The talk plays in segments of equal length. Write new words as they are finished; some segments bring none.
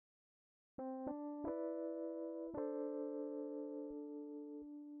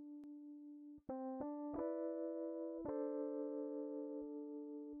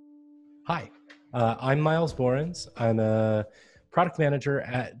Hi, I'm Myles Borins. I'm a product manager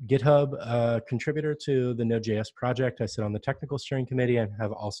at GitHub, a contributor to the Node.js project. I sit on the technical steering committee and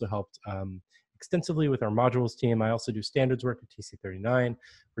have also helped extensively with our modules team. I also do standards work at TC39,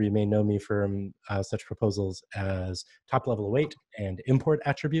 where you may know me from such proposals as top-level await and import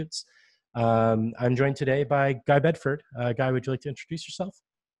attributes. I'm joined today by Guy Bedford. Guy, would you like to introduce yourself?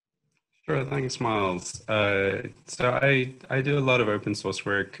 Sure, thanks, Miles. So I do a lot of open source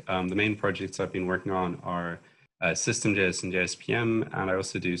work. The main projects I've been working on are System.js and JSPM, and I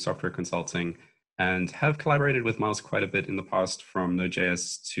also do software consulting and have collaborated with Miles quite a bit in the past from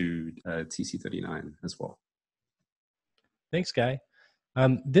Node.js to TC39 as well. Thanks, Guy.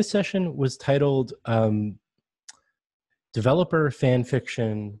 This session was titled Developer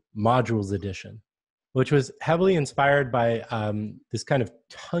Fanfiction Modules Edition, which was heavily inspired by this kind of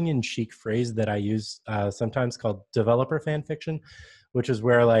tongue-in-cheek phrase that I use sometimes called developer fanfiction, which is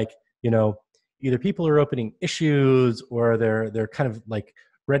where, like, either people are opening issues or they're kind of like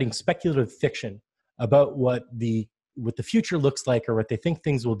writing speculative fiction about what the future looks like or what they think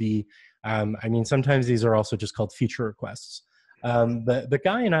things will be. I mean, sometimes these are also just called feature requests. But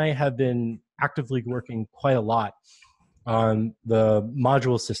Guy and I have been actively working quite a lot on the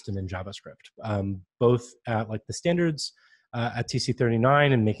module system in JavaScript, both at like the standards at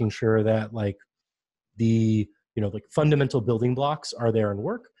TC39 and making sure that like the like fundamental building blocks are there and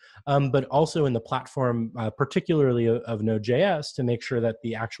work, but also in the platform, particularly of Node.js, to make sure that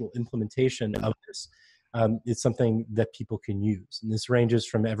the actual implementation of this is something that people can use. And this ranges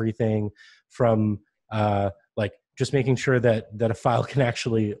from everything from like just making sure that a file can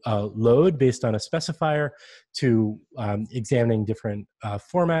actually load based on a specifier to examining different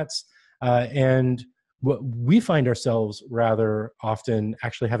formats. And what we find ourselves rather often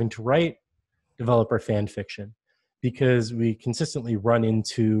actually having to write developer fan fiction because we consistently run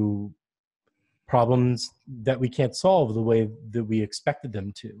into problems that we can't solve the way that we expected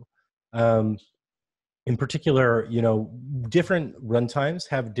them to. In particular, different runtimes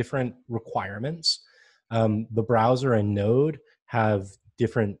have different requirements. The browser and Node have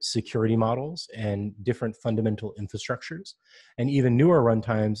different security models and different fundamental infrastructures. And even newer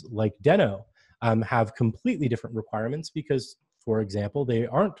runtimes like Deno have completely different requirements because, for example, they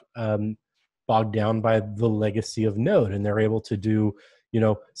aren't bogged down by the legacy of Node, and they're able to do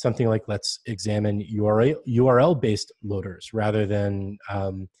something like, let's examine URL-based loaders rather than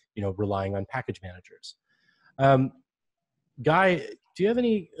relying on package managers. Guy, do you have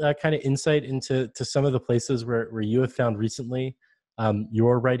any kind of insight into some of the places where you have found recently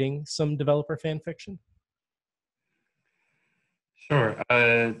you're writing some developer fan fiction? Sure.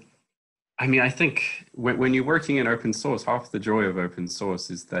 I mean, I think when you're working in open source, half the joy of open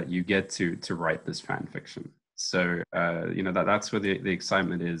source is that you get to write this fan fiction. So, that's where the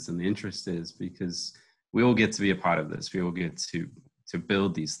excitement is and the interest is, because we all get to be a part of this. We all get to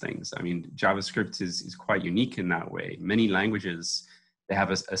build these things. I mean, JavaScript is quite unique in that way. Many languages, they have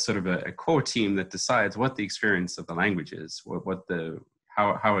a sort of a core team that decides what the experience of the language is,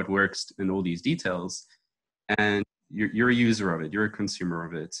 how it works in all these details. And you're a user of it, you're a consumer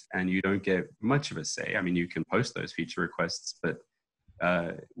of it, and you don't get much of a say. I mean, you can post those feature requests, but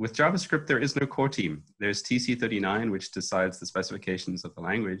with JavaScript, there is no core team. There's TC39, which decides the specifications of the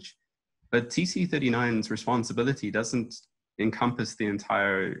language, but TC39's responsibility doesn't encompass the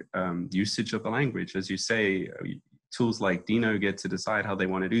entire usage of the language. As you say, tools like Deno get to decide how they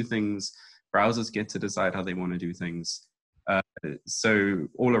want to do things, browsers get to decide how they want to do things. So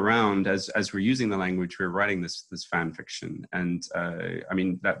all around, as we're using the language, we're writing this fan fiction. And I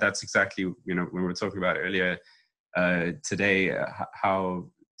mean, that's exactly, when we were talking about earlier today, how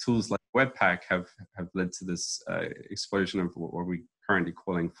tools like Webpack have led to this explosion of what we're currently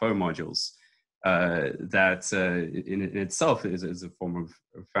calling faux modules. That in itself is a form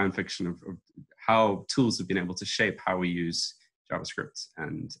of fan fiction of how tools have been able to shape how we use JavaScript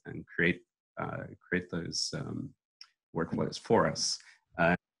and create those workflows for us.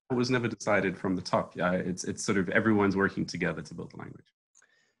 It was never decided from the top. It's sort of everyone's working together to build the language.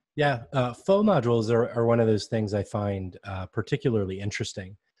 Yeah, faux modules are one of those things I find particularly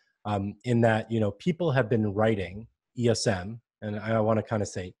interesting in that, people have been writing ESM, and I want to kind of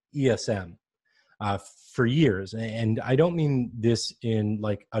say ESM, for years. And I don't mean this in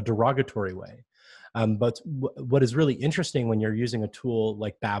like a derogatory way. But what is really interesting when you're using a tool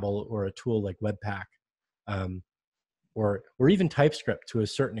like Babel or a tool like Webpack, or even TypeScript to a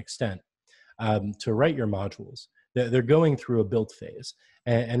certain extent, to write your modules, they're going through a build phase.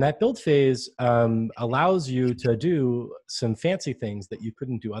 And that build phase allows you to do some fancy things that you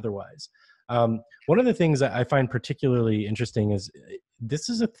couldn't do otherwise. One of the things that I find particularly interesting is this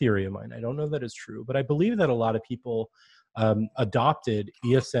is a theory of mine. I don't know that it's true, but I believe that a lot of people adopted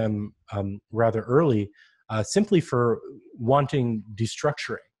ESM rather early simply for wanting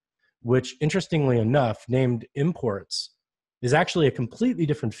destructuring, which interestingly enough, named imports is actually a completely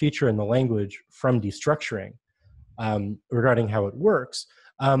different feature in the language from destructuring regarding how it works.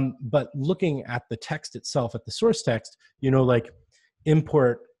 But looking at the text itself, at the source text, like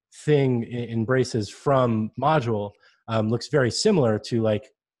import thing in braces from module looks very similar to like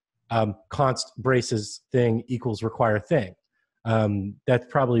const braces thing equals require thing. That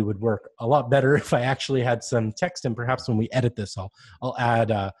probably would work a lot better if I actually had some text, and perhaps when we edit this, I'll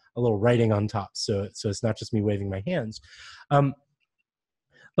add a little writing on top, so it's not just me waving my hands.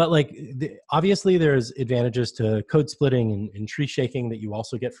 But like obviously there's advantages to code splitting and tree shaking that you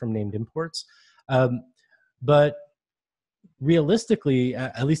also get from named imports. But realistically,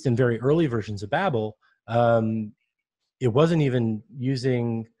 at least in very early versions of Babel, it wasn't even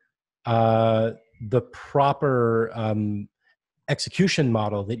using the proper execution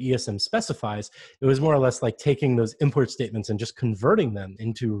model that ESM specifies. It was more or less like taking those import statements and just converting them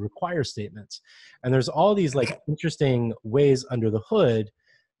into require statements. And there's all these like interesting ways under the hood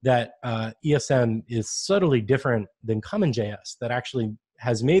that ESM is subtly different than CommonJS that actually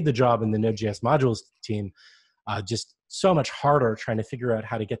has made the job in the Node.js modules team just so much harder trying to figure out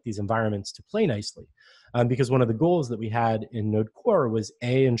how to get these environments to play nicely. Because one of the goals that we had in Node Core was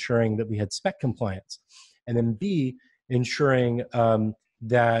A, ensuring that we had spec compliance, and then B, ensuring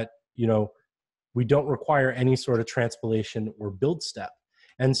that we don't require any sort of transpilation or build step.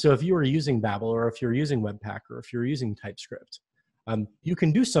 And so if you were using Babel, or if you're using Webpack, or if you're using TypeScript, you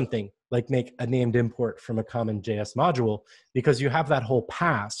can do something like make a named import from a CommonJS module, because you have that whole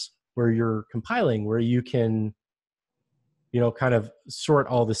pass where you're compiling, where you can kind of sort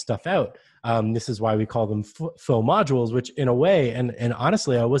all this stuff out. This is why we call them faux modules, which in a way, and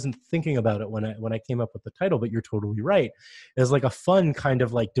honestly, I wasn't thinking about it when I came up with the title, but you're totally right. It's like a fun kind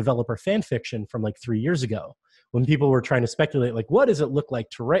of like developer fan fiction from like 3 years ago, when people were trying to speculate, like, what does it look like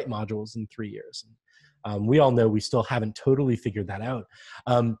to write modules in 3 years? We all know we still haven't totally figured that out.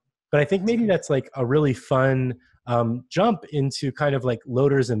 But I think maybe that's like a really fun jump into kind of like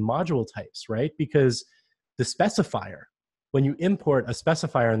loaders and module types, right? Because the specifier, when you import a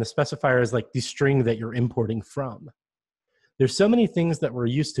specifier, and the specifier is like the string that you're importing from, there's so many things that we're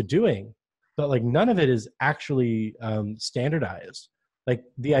used to doing, but like none of it is actually standardized. Like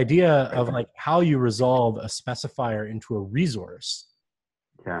the idea of like how you resolve a specifier into a resource.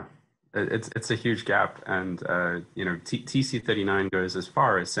 Yeah, it's a huge gap. And TC39 goes as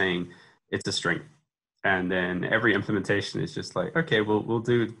far as saying it's a string, and then every implementation is just like, okay, we'll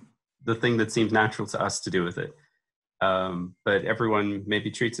do the thing that seems natural to us to do with it. But everyone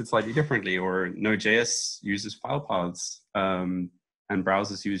maybe treats it slightly differently, or Node.js uses file paths and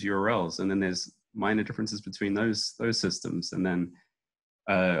browsers use URLs, and then there's minor differences between those systems. And then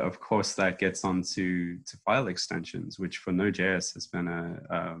of course that gets onto file extensions, which for Node.js has been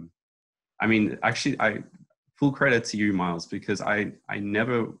full credit to you, Myles, because I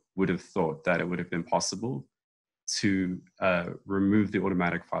never would have thought that it would have been possible to remove the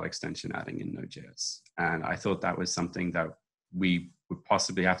automatic file extension adding in Node.js. And I thought that was something that we would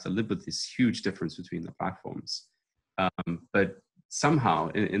possibly have to live with, this huge difference between the platforms. But somehow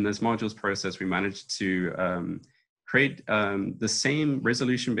in this modules process, we managed to create the same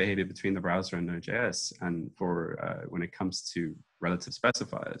resolution behavior between the browser and Node.js. And for when it comes to relative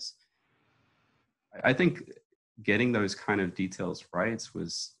specifiers, I think getting those kind of details right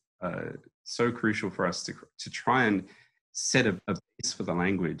was so crucial for us to try and set a base for the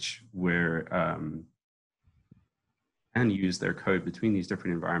language where and use their code between these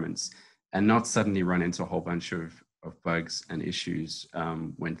different environments, and not suddenly run into a whole bunch of bugs and issues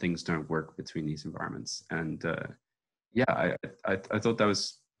when things don't work between these environments. And I thought that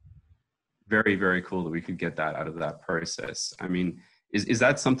was very, very cool that we could get that out of that process. I mean, is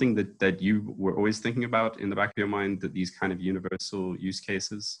that something that you were always thinking about in the back of your mind, that these kind of universal use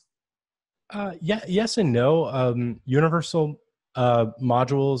cases? Yes and no. Universal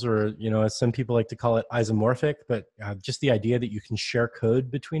modules, or as some people like to call it, isomorphic, but just the idea that you can share code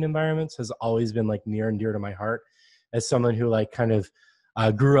between environments has always been like near and dear to my heart, as someone who like kind of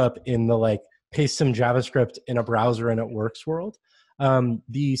grew up in the like paste some JavaScript in a browser and it works world.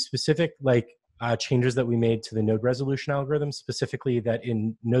 The specific like changes that we made to the node resolution algorithm, specifically that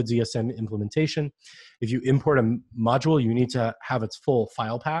in Node's ESM implementation, if you import a module, you need to have its full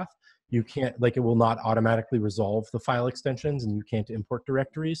file path. You can't, like, it will not automatically resolve the file extensions, and you can't import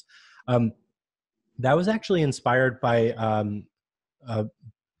directories. That was actually inspired by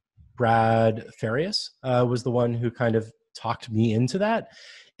Brad Farias, was the one who kind of talked me into that.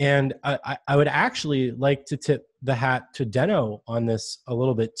 And I would actually like to tip the hat to Deno on this a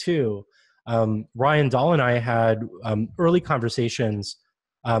little bit too. Ryan Dahl and I had early conversations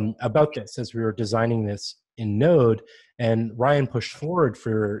about this as we were designing this in Node, and Ryan pushed forward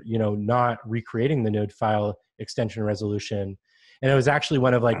for not recreating the Node file extension resolution, and it was actually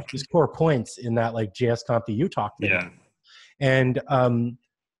one of like his core points in that like JSConf.eu talk that Yeah. and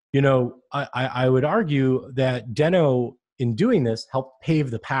I would argue that Deno in doing this helped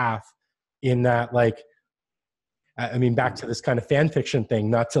pave the path in that like I mean, back to this kind of fan fiction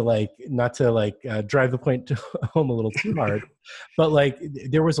thing, not to drive the point home a little too hard, but like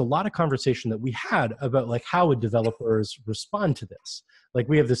there was a lot of conversation that we had about like how would developers respond to this? Like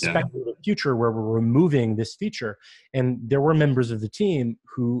we have this speculative future where we're removing this feature, and there were members of the team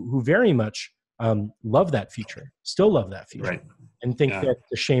who very much love that feature, still love that feature, Right. and think that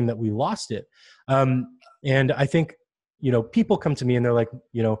it's a shame that we lost it. And I think people come to me and they're like,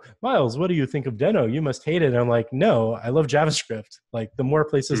 Myles, what do you think of Deno? You must hate it. And I'm like, no, I love JavaScript. Like the more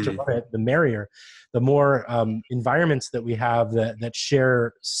places to run it, the merrier. The more environments that we have that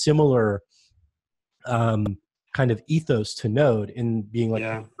share similar kind of ethos to Node in being like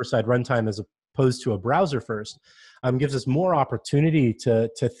server-side runtime as opposed to a browser first, gives us more opportunity to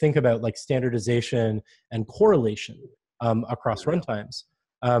think about like standardization and correlation across runtimes.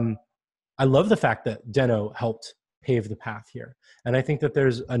 I love the fact that Deno helped pave the path here. And I think that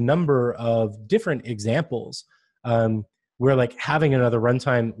there's a number of different examples where like having another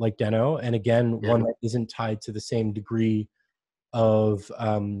runtime like Deno, and again, one that isn't tied to the same degree of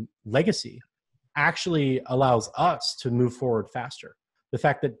legacy, actually allows us to move forward faster. The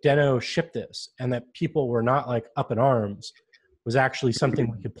fact that Deno shipped this and that people were not like up in arms was actually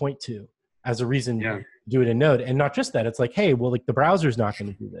something we could point to as a reason to do it in Node. And not just that, it's like, hey, well, like the browser's not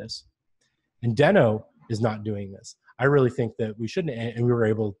going to do this. And Deno is not doing this. I really think that we shouldn't, and we were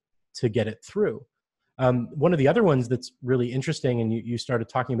able to get it through. One of the other ones that's really interesting, and you started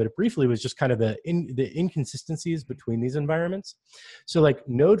talking about it briefly, was just kind of the inconsistencies between these environments. So like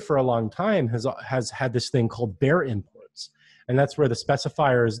Node for a long time has had this thing called bare imports, and that's where the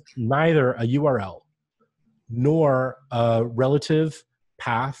specifier is neither a URL nor a relative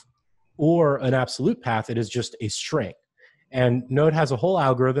path or an absolute path. It is just a string. And Node has a whole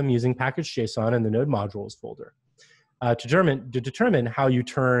algorithm using package.json in the Node modules folder to determine how you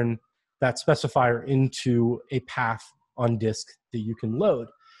turn that specifier into a path on disk that you can load.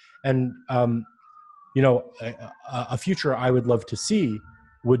 And a future I would love to see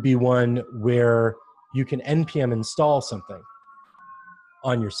would be one where you can npm install something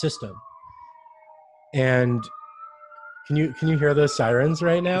on your system. And can you hear those sirens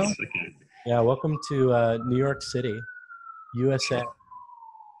right now? Yes, okay. Yeah, welcome to New York City, USA,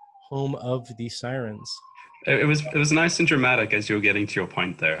 home of the sirens. It was nice and dramatic as you were getting to your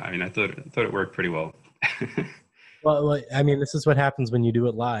point there. I mean, I thought it worked pretty well. Well, I mean, this is what happens when you do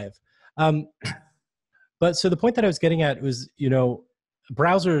it live. But so the point that I was getting at was,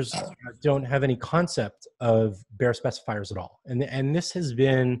 browsers don't have any concept of bare specifiers at all. And this has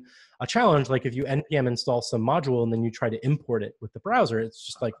been a challenge. Like if you npm install some module and then you try to import it with the browser, it's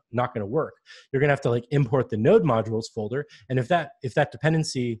just like not going to work. You're going to have to like import the node modules folder. And if that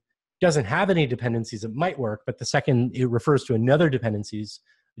dependency doesn't have any dependencies, it might work. But the second it refers to another dependencies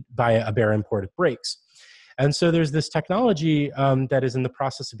by a bare import, it breaks. And so there's this technology that is in the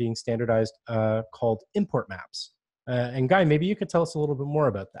process of being standardized called import maps. And Guy, maybe you could tell us a little bit more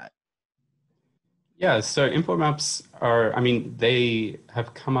about that. Yeah, so import maps are, I mean, they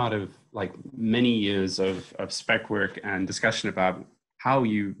have come out of like many years of spec work and discussion about how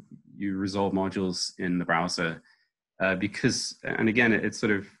you resolve modules in the browser. Because, and again, it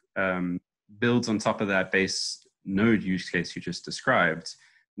sort of builds on top of that base Node use case you just described,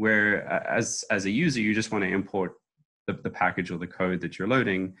 where as a user, you just want to import the package or the code that you're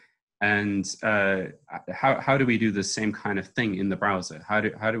loading. And how do we do the same kind of thing in the browser? How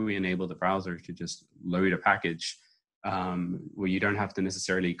do we enable the browser to just load a package where you don't have to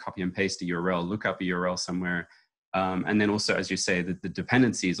necessarily copy and paste a URL, look up a URL somewhere? And then also, as you say, the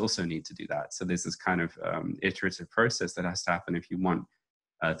dependencies also need to do that. So there's this kind of iterative process that has to happen if you want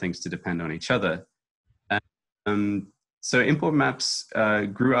things to depend on each other. So import maps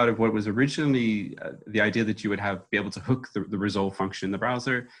grew out of what was originally the idea that you would be able to hook the resolve function in the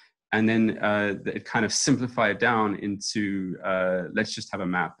browser, and then it kind of simplified down into let's just have a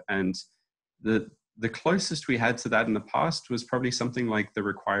map. And the closest we had to that in the past was probably something like the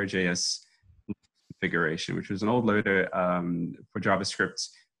require.js configuration, which was an old loader for JavaScript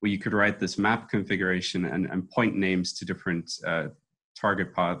where you could write this map configuration and point names to different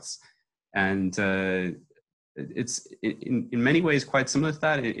target paths. And it's in many ways quite similar to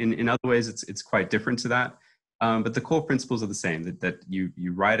that. In other ways, it's quite different to that. But the core principles are the same, that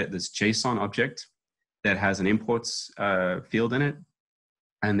you write at this JSON object that has an imports field in it.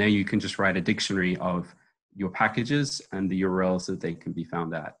 And there you can just write a dictionary of your packages and the URLs that they can be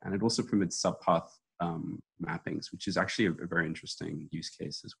found at. And it also permits subpath mappings, which is actually a very interesting use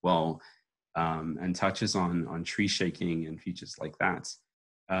case as well, and touches on tree shaking and features like that.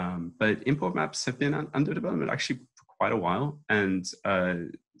 But import maps have been under development actually for quite a while, and there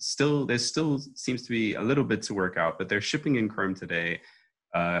still seems to be a little bit to work out, but they're shipping in Chrome today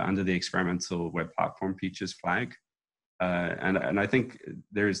under the experimental web platform features flag. And I think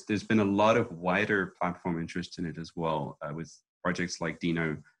there's been a lot of wider platform interest in it as well, with projects like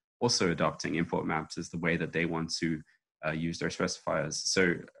Dino also adopting import maps as the way that they want to use their specifiers.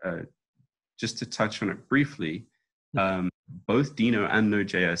 So just to touch on it briefly, both Dino and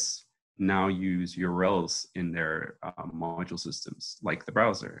Node.js now use URLs in their module systems, like the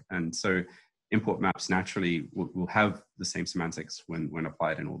browser. And so import maps naturally will have the same semantics when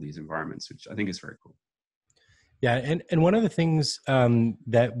applied in all these environments, which I think is very cool. Yeah, and one of the things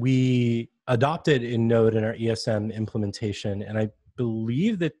that we adopted in Node in our ESM implementation, and I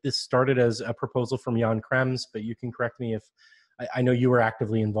believe that this started as a proposal from Jan Krems, but you can correct me if, I know you were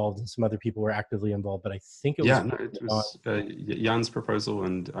actively involved and some other people were actively involved, but I think it was... Yeah, no, it was Jan's proposal,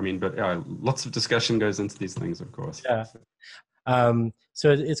 and I mean, but yeah, lots of discussion goes into these things, of course. Yeah.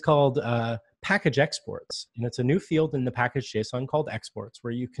 So it's called package exports, and it's a new field in the package JSON called exports,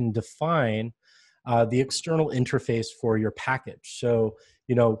 where you can define the external interface for your package. So,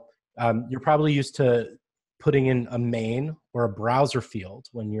 you're probably used to putting in a main or a browser field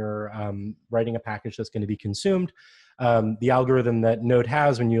when you're writing a package that's going to be consumed. The algorithm that Node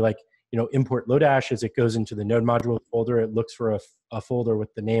has when you import Lodash is it goes into the Node module folder, it looks for a folder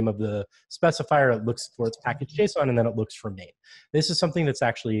with the name of the specifier, it looks for its package JSON, and then it looks for main. This is something that's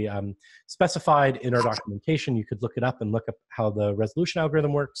actually specified in our documentation. You could look it up and look up how the resolution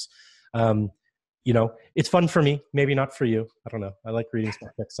algorithm works. It's fun for me, maybe not for you. I don't know. I like reading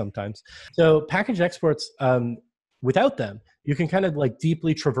smart text sometimes. So package exports, without them, you can kind of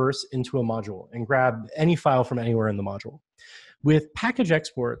deeply traverse into a module and grab any file from anywhere in the module. With package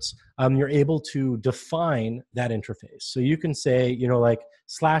exports, you're able to define that interface. So you can say, /deep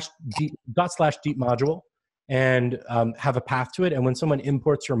module and have a path to it. And when someone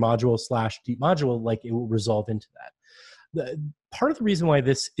imports your module /deep module, it will resolve into that. Part of the reason why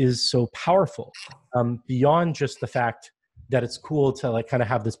this is so powerful, beyond just the fact that it's cool to kind of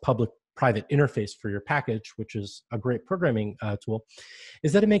have this public-private interface for your package, which is a great programming tool,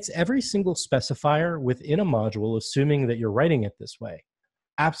 is that it makes every single specifier within a module, assuming that you're writing it this way,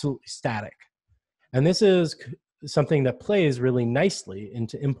 absolutely static. And this is something that plays really nicely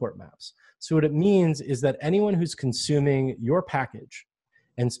into import maps. So what it means is that anyone who's consuming your package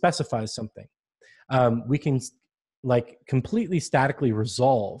and specifies something, we can completely statically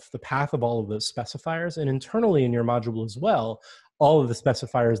resolve the path of all of those specifiers, and internally in your module as well, all of the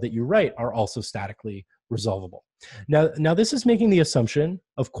specifiers that you write are also statically resolvable. Now this is making the assumption,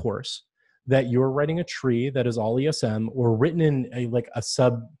 of course, that you're writing a tree that is all ESM or written in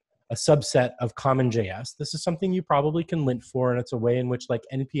a subset of common JS. This is something you probably can lint for, and it's a way in which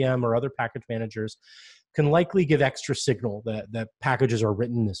NPM or other package managers can likely give extra signal that packages are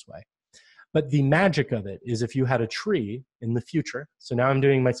written this way. But the magic of it is if you had a tree in the future, so now I'm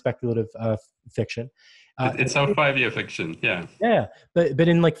doing my speculative fiction. It's our 5-year fiction, yeah. Yeah, but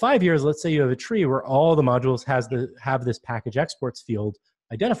in 5 years, let's say you have a tree where all the modules have this package exports field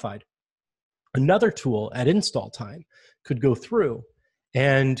identified. Another tool at install time could go through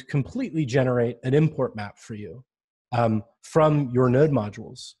and completely generate an import map for you from your Node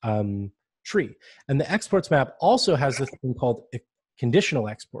modules tree. And the exports map also has this thing called conditional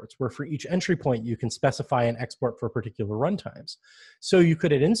exports, where for each entry point, you can specify an export for particular runtimes. So you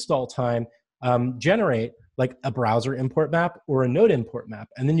could, at install time, generate a browser import map or a Node import map.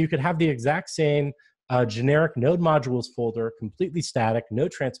 And then you could have the exact same generic Node modules folder, completely static, no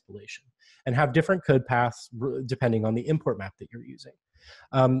transpilation, and have different code paths depending on the import map that you're using.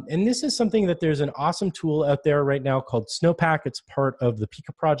 And this is something that there's an awesome tool out there right now called Snowpack. It's part of the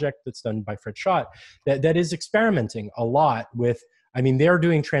Pika project that's done by Fred Schott that is experimenting a lot with, they're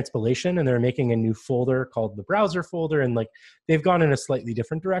doing transpilation and they're making a new folder called the browser folder, and they've gone in a slightly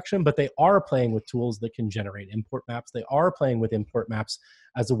different direction, but they are playing with tools that can generate import maps. They are playing with import maps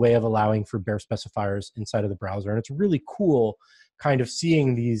as a way of allowing for bare specifiers inside of the browser. And it's really cool kind of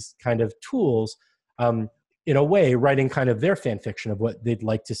seeing these kind of tools in a way writing kind of their fan fiction of what they'd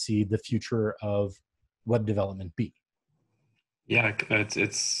like to see the future of web development be. Yeah,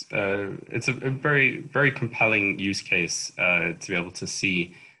 it's a very very compelling use case to be able to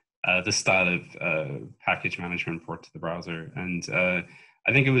see the style of package management brought to the browser, and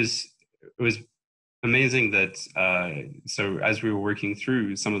I think it was amazing that so as we were working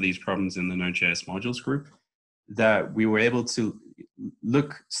through some of these problems in the Node.js modules group, that we were able to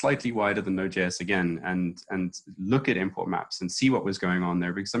look slightly wider than Node.js again and look at import maps and see what was going on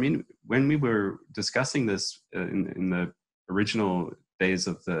there. Because I mean, when we were discussing this in the original days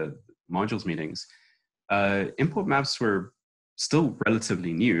of the modules meetings, import maps were still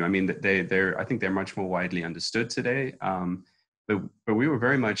relatively new. I mean, they're I think they're much more widely understood today. But we were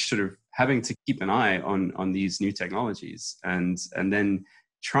very much sort of having to keep an eye on these new technologies and then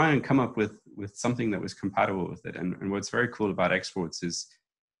try and come up with something that was compatible with it. And what's very cool about exports is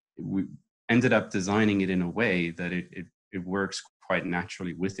we ended up designing it in a way that it works quite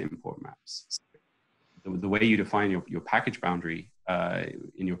naturally with import maps. So the way you define your package boundary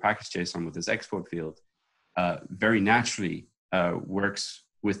in your package JSON with this export field very naturally works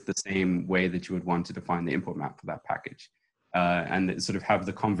with the same way that you would want to define the import map for that package. And sort of have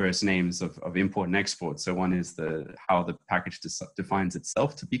the converse names of import and export. So one is how the package defines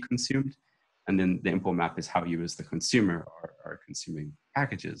itself to be consumed, and then the import map is how you as the consumer are consuming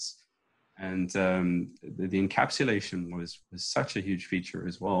packages. And the encapsulation was such a huge feature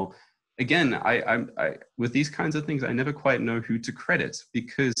as well. Again, I with these kinds of things, I never quite know who to credit,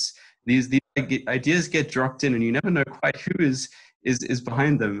 because these ideas get dropped in and you never know quite who is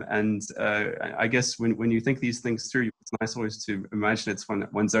behind them. And I guess when you think these things through, it's nice always to imagine it's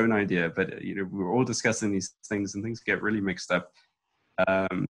one's own idea. But we're all discussing these things, and things get really mixed up.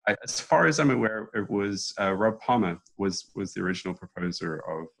 As far as I'm aware, it was Rob Palmer was the original proposer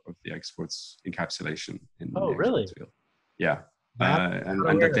of the exports encapsulation in the Really? exports field. Yeah,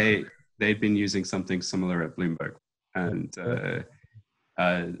 and that they'd been using something similar at Bloomberg, and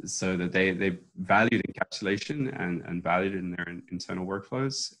so that they valued encapsulation and valued it in their internal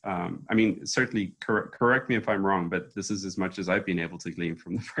workflows. I mean, certainly correct me if I'm wrong, but this is as much as I've been able to glean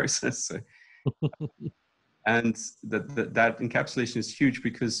from the process. So, and that encapsulation is huge,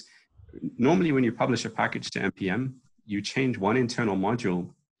 because normally when you publish a package to NPM, you change one internal module.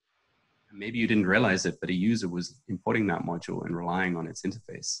 Maybe you didn't realize it, but a user was importing that module and relying on its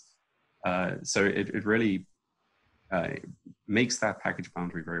interface. So it really makes that package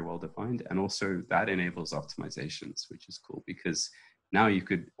boundary very well defined. And also that enables optimizations, which is cool, because now you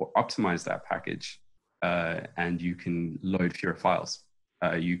could optimize that package and you can load fewer files.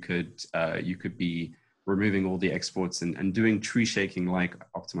 You could be removing all the exports and doing tree shaking like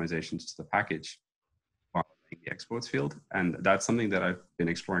optimizations to the package while in the exports field. And that's something that I've been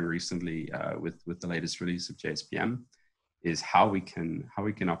exploring recently with the latest release of JSPM, is how we can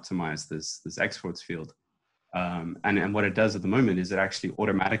optimize this exports field. And what it does at the moment is it actually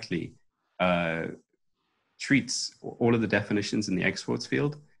automatically treats all of the definitions in the exports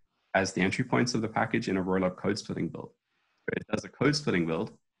field as the entry points of the package in a roll-up code splitting build. So it does a code splitting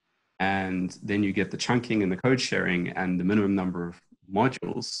build, and then you get the chunking and the code sharing and the minimum number of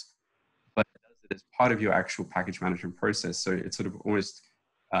modules, but it does it as part of your actual package management process. So it sort of almost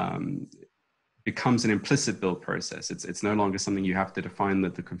becomes an implicit build process. It's no longer something you have to define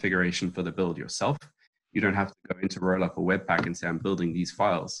the configuration for the build yourself. You don't have to go into Rollup or Webpack and say, I'm building these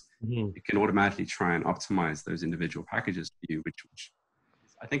files. Mm-hmm. It can automatically try and optimize those individual packages for you, which is,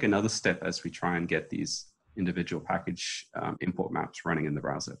 I think, another step as we try and get these individual package import maps running in the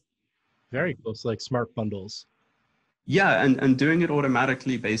browser. Very cool. It's like smart bundles. Yeah, and doing it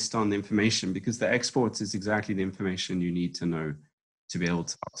automatically based on the information, because the exports is exactly the information you need to know to be able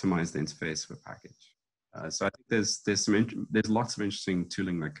to optimize the interface of a package. So I think there's lots of interesting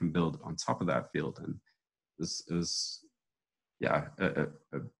tooling that can build on top of that field, and this is, yeah,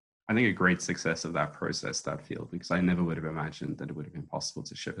 I think a great success of that process, that field, because I never would have imagined that it would have been possible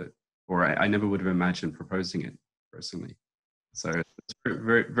to ship it, or I never would have imagined proposing it personally. So it's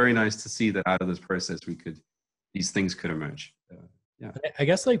very, very nice to see that out of this process these things could emerge. Yeah. I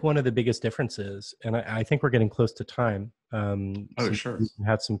guess like one of the biggest differences, and I think we're getting close to time. So sure. We can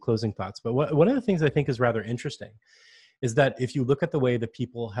have some closing thoughts. But one of the things I think is rather interesting is that if you look at the way that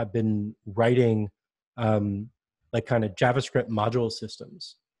people have been writing like kind of JavaScript module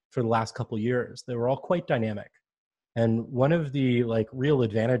systems for the last couple of years, they were all quite dynamic. And one of the like real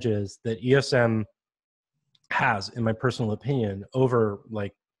advantages that ESM has, in my personal opinion, over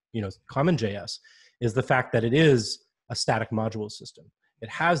like, CommonJS is the fact that it is a static module system. It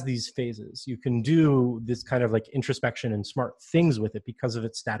has these phases. You can do this kind of like introspection and smart things with it because of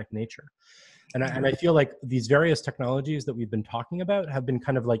its static nature. And I feel like these various technologies that we've been talking about have been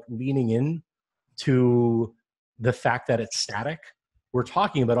kind of like leaning in to the fact that it's static. We're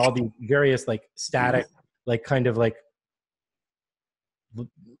talking about all the various like static, like kind of like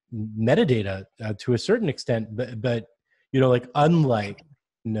metadata to a certain extent, but you know, like unlike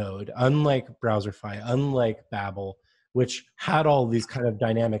Node, unlike Browserify, unlike Babel, which had all these kind of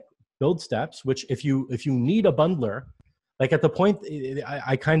dynamic build steps, which if you need a bundler, like at the point,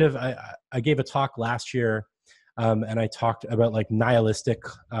 I gave a talk last year, and I talked about like nihilistic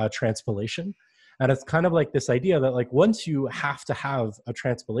transpilation. And it's kind of like this idea that like once you have to have a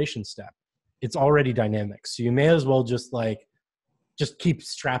transpilation step, it's already dynamic. So you may as well just keep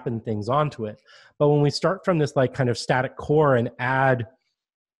strapping things onto it. But when we start from this like kind of static core and add,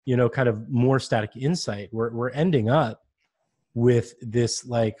 you know, kind of more static insight, we're ending up with this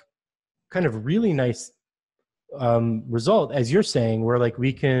like kind of really nice result, as you're saying, where like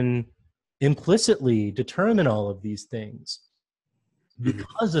we can implicitly determine all of these things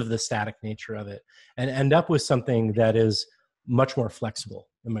because of the static nature of it, and end up with something that is much more flexible,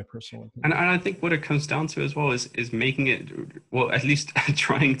 in my personal opinion. And I think what it comes down to as well is making it, well, at least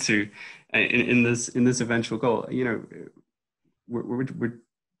trying to, in this eventual goal, you know, we're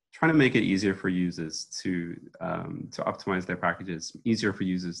trying to make it easier for users to optimize their packages, easier for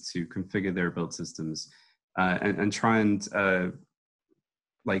users to configure their build systems, and try and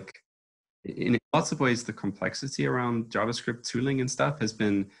like in lots of ways, the complexity around JavaScript tooling and stuff has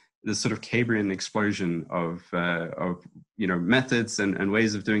been this sort of Cambrian explosion of you know, methods and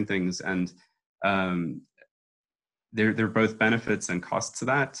ways of doing things, and there are both benefits and costs to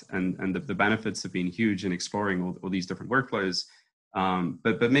that, and the benefits have been huge in exploring all these different workflows.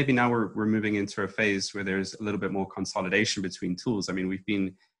 But maybe now we're moving into a phase where there's a little bit more consolidation between tools. I mean, we've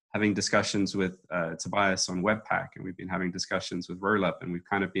been having discussions with Tobias on Webpack, and we've been having discussions with Rollup, and we've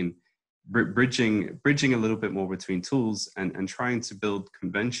kind of been bridging a little bit more between tools and trying to build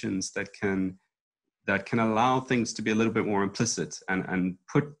conventions that can allow things to be a little bit more implicit and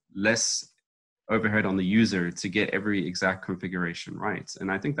put less overhead on the user to get every exact configuration right.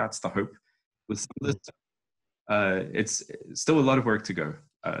 And I think that's the hope with some of this. It's still a lot of work to go,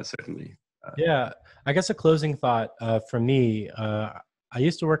 certainly. Yeah, I guess a closing thought from me. I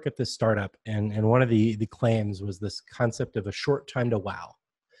used to work at this startup, and one of the claims was this concept of a short time to wow.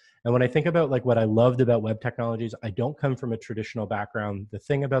 And when I think about like what I loved about web technologies, I don't come from a traditional background. The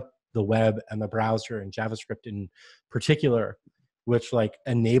thing about the web and the browser and JavaScript in particular, which like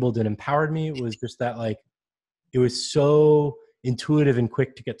enabled and empowered me, was just that like it was so intuitive and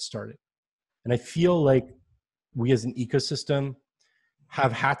quick to get started. And I feel like we as an ecosystem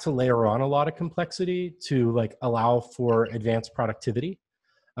have had to layer on a lot of complexity to like allow for advanced productivity.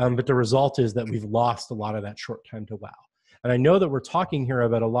 But the result is that we've lost a lot of that short time to wow. And I know that we're talking here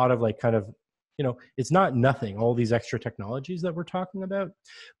about a lot of like kind of, you know, it's not nothing, all these extra technologies that we're talking about,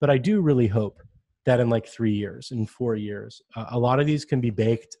 but I do really hope that in like 3 years, in 4 years, a lot of these can be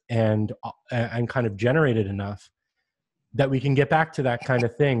baked and kind of generated enough that we can get back to that kind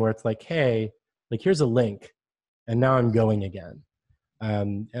of thing where it's like, hey, like here's a link and now I'm going again.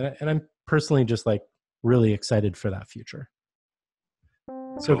 And I'm personally just like really excited for that future.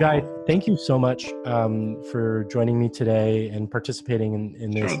 So Guy, thank you so much for joining me today and participating in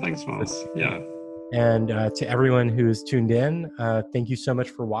this. Sure, thanks, Myles. Yeah. And to everyone who's tuned in, thank you so much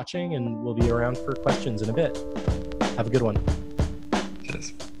for watching, and we'll be around for questions in a bit. Have a good one.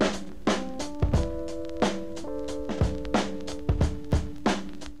 Cheers.